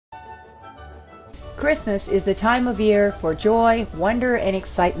Christmas is the time of year for joy, wonder, and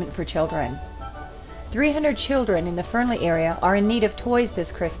excitement for children. 300 children in the Fernley area are in need of toys this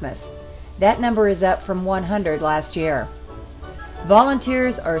Christmas. That number is up from 100 last year.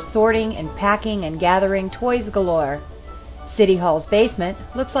 Volunteers are sorting and packing and gathering toys galore. City Hall's basement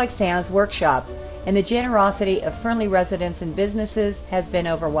looks like Santa's workshop, and the generosity of Fernley residents and businesses has been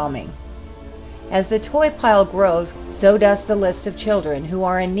overwhelming. As the toy pile grows, so does the list of children who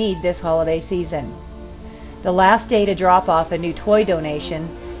are in need this holiday season. The last day to drop off a new toy donation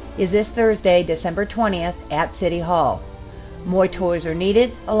is this Thursday, December 20th at City Hall. More toys are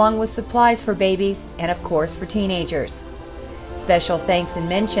needed, along with supplies for babies and, of course, for teenagers. Special thanks and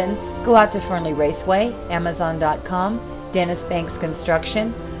mention go out to Fernley Raceway, Amazon.com, Dennis Banks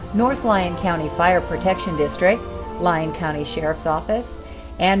Construction, North Lyon County Fire Protection District, Lyon County Sheriff's Office,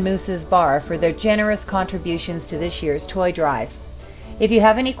 and Moose's Bar for their generous contributions to this year's toy drive. If you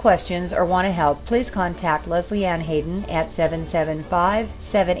have any questions or want to help, please contact Leslieann Hayden at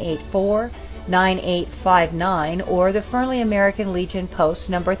 775-784-9859 or the Fernley American Legion Post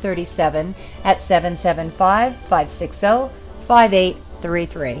number 37 at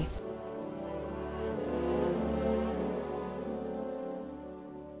 775-560-5833.